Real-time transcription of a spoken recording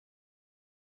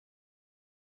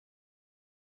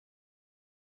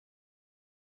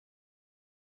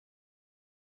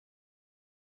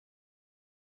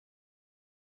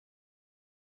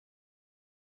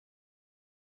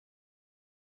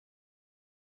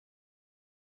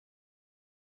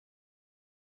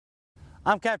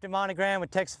I'm Captain Monte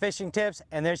with Texas Fishing Tips,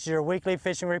 and this is your weekly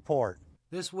fishing report.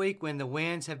 This week, when the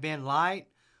winds have been light,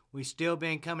 we've still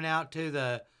been coming out to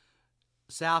the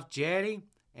South Jetty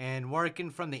and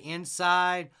working from the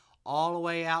inside all the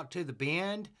way out to the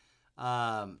bend.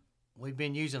 We've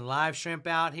been using live shrimp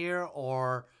out here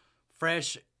or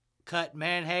fresh cut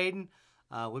menhaden.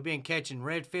 We've been catching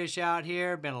redfish out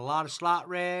here. Been a lot of slot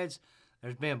reds.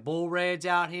 There's been bull reds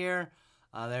out here.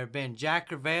 There have been jack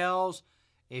crevalles.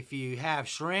 If you have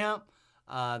shrimp,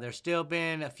 there's still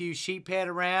been a few sheephead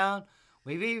around.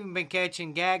 We've even been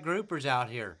catching gag groupers out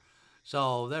here.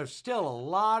 So there's still a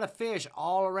lot of fish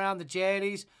all around the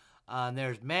jetties.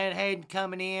 There's menhaden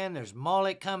coming in. There's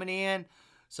mullet coming in.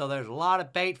 So there's a lot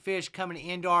of bait fish coming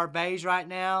into our bays right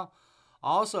now.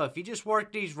 Also, if you just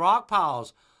work these rock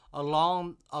piles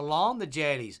along the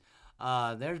jetties,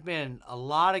 there's been a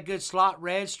lot of good slot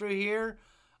reds through here.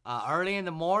 Early in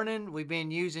the morning, we've been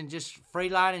using just free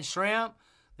line and shrimp.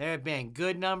 There have been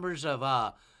good numbers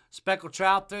of speckled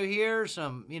trout through here,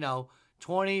 some,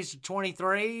 20s to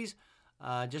 23s.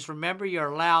 Just remember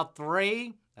you're allowed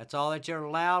 3. That's all that you're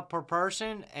allowed per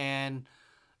person, and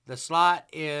the slot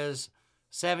is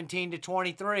 17 to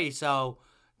 23, so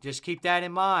just keep that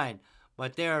in mind.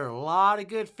 But there are a lot of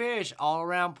good fish all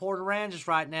around Port Aransas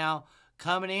right now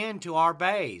coming into our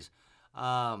bays.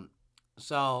 And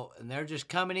they're just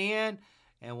coming in,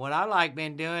 and what I like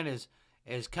been doing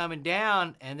is coming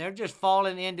down, and they're just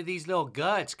falling into these little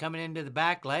guts coming into the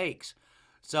back lakes.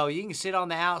 So you can sit on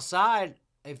the outside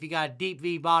if you got a deep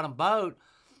V bottom boat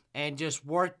and just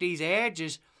work these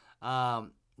edges. Like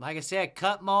I said,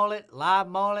 cut mullet, live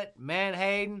mullet,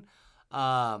 menhaden,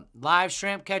 live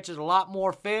shrimp catches a lot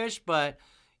more fish, but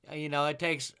it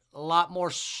takes a lot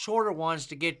more shorter ones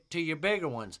to get to your bigger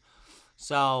ones.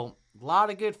 So a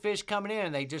lot of good fish coming in,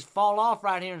 and they just fall off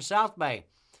right here in South Bay.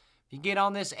 If you get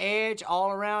on this edge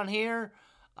all around here,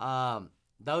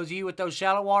 those of you with those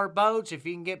shallow water boats, if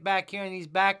you can get back here in these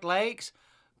back lakes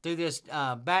through this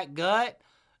back gut,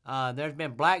 there's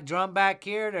been black drum back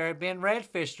here. There have been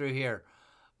redfish through here.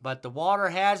 But the water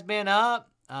has been up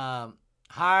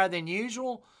higher than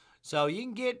usual, so you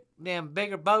can get them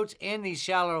bigger boats in these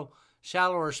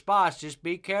shallower spots. Just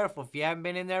be careful. If you haven't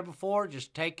been in there before,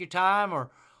 just take your time or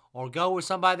go with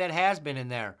somebody that has been in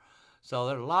there. So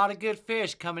there's a lot of good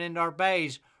fish coming into our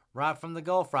bays right from the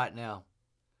Gulf right now.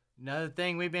 Another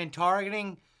thing we've been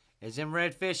targeting is them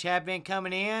redfish have been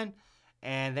coming in,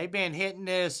 and they've been hitting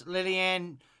this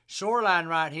Lillian shoreline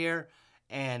right here,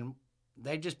 and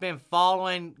they've just been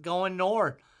following, going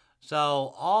north.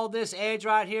 So all this edge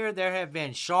right here, there have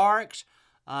been sharks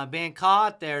being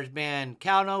caught. There's been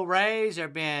cow-nose rays. There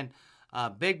have been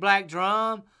big black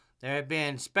drum. There have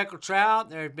been speckled trout.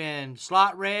 There have been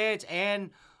slot reds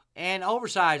and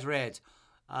oversized reds.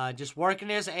 Just working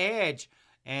this edge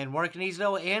and working these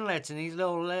little inlets and these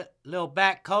little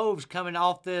back coves coming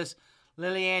off this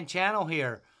Lillian channel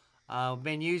here. We've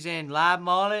been using live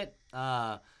mullet,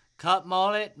 cut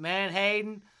mullet,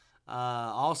 menhaden,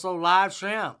 also live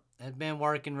shrimp has been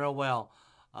working real well.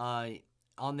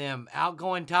 On them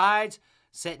outgoing tides,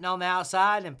 sitting on the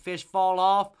outside, and fish fall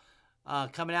off,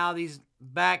 coming out of these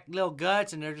back little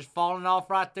guts, and they're just falling off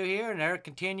right through here, and they're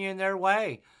continuing their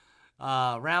way.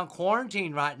 Around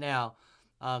quarantine right now,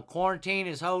 quarantine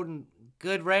is holding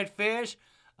good redfish.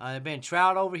 There've been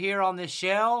trout over here on this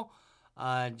shell.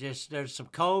 There's some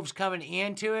coves coming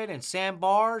into it and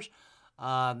sandbars.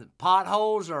 The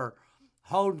potholes are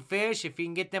holding fish. If you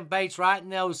can get them baits right in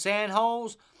those sand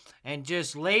holes and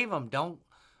just leave them, don't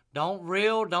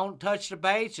reel, don't touch the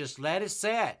baits, just let it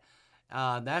set.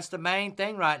 That's the main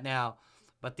thing right now.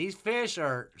 But these fish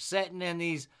are setting in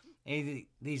these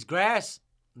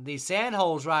sand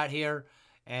holes right here,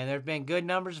 and there's been good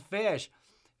numbers of fish.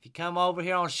 If you come over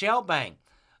here on shell bank,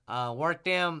 work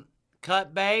them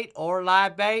cut bait or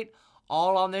live bait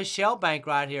all on this shell bank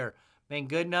right here. Been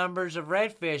good numbers of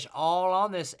redfish all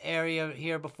on this area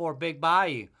here before Big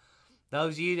Bayou.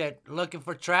 Those of you that are looking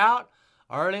for trout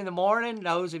early in the morning,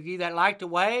 those of you that like to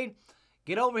wade,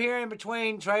 get over here in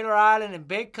between Trailer Island and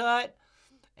Big Cut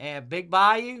and Big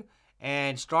Bayou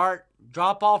and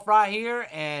drop off right here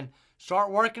and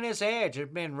start working this edge. There's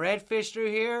been redfish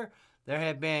through here. There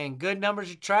have been good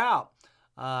numbers of trout.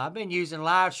 I've been using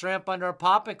live shrimp under a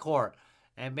popping cork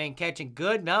and been catching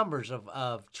good numbers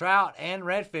of trout and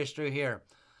redfish through here.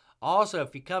 Also,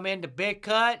 if you come into Big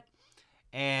Cut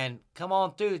and come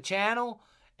on through the channel,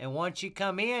 and once you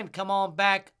come in, come on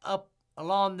back up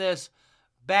along this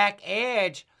back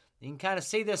edge, you can kind of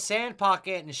see this sand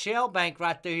pocket and the shell bank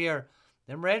right through here.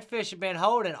 Them redfish have been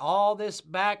holding all this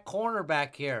back corner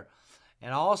back here.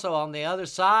 And also on the other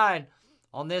side,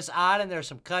 on this island. There's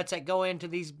some cuts that go into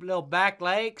these little back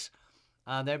lakes.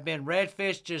 There have been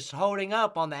redfish just holding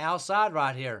up on the outside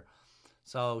right here.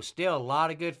 So still a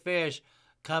lot of good fish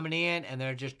coming in, and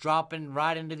they're just dropping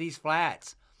right into these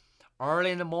flats.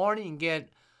 Early in the morning, you can get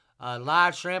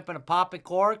live shrimp and a popping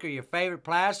cork, or your favorite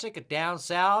plastic, a down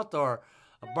south or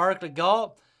a Berkeley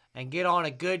gulp, and get on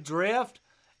a good drift.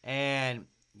 And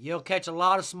you'll catch a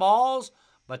lot of smalls,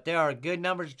 but there are good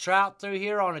numbers of trout through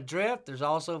here on a drift. There's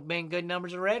also been good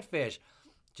numbers of redfish.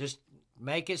 Just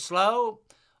make it slow.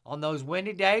 On those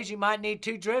windy days, you might need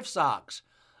 2 drift socks.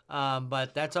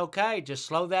 But that's okay. Just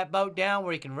slow that boat down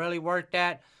where you can really work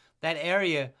that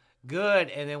area good.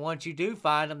 And then once you do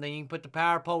find them, then you can put the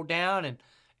power pole down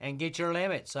and get your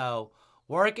limit. So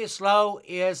work it slow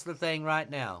is the thing right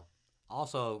now.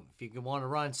 Also, if you want to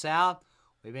run south,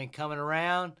 we've been coming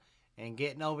around and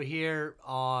getting over here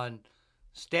on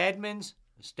Stedman's.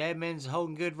 Stedman's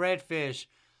holding good redfish.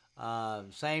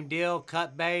 Same deal,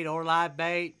 cut bait or live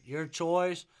bait, your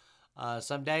choice.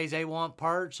 Some days they want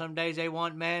perch, some days they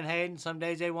want menhaden, some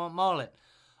days they want mullet.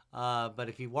 But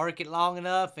if you work it long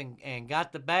enough and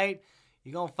got the bait,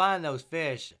 you're going to find those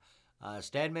fish.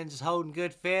 Stedman's is holding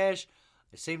good fish.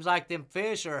 It seems like them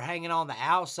fish are hanging on the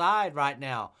outside right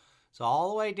now. So all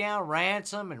the way down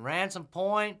Ransom and Ransom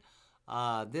Point.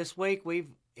 This week we've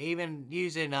even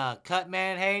using cut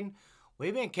menhaden.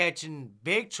 We've been catching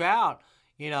big trout,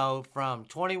 you know, from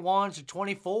 21s to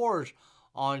 24s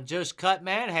on just cut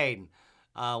menhaden.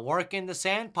 Working the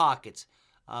sand pockets.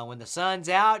 When the sun's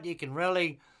out, you can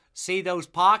really see those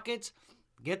pockets.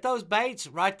 Get those baits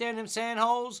right there in them sand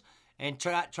holes, and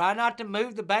try not to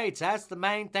move the baits. That's the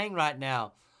main thing right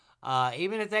now.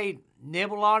 Even if they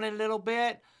nibble on it a little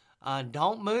bit,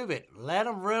 don't move it. Let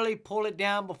them really pull it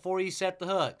down before you set the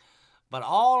hook. But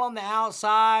all on the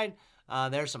outside,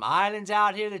 there's some islands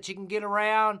out here that you can get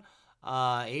around,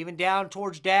 even down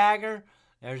towards Dagger.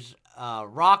 There's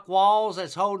rock walls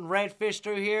that's holding redfish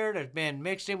through here that's been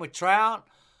mixed in with trout.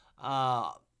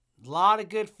 A lot of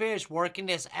good fish working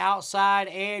this outside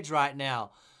edge right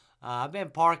now. I've been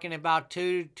parking about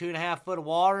 2.5 foot of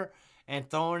water and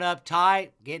throwing up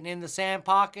tight, getting in the sand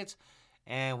pockets,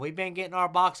 and we've been getting our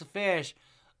box of fish.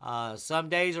 Some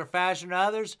days are faster than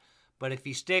others, but if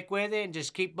you stick with it and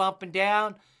just keep bumping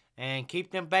down and keep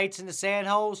them baits in the sand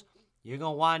holes, you're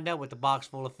going to wind up with a box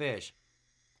full of fish.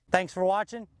 Thanks for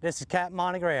watching. This is Capt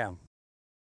Monte.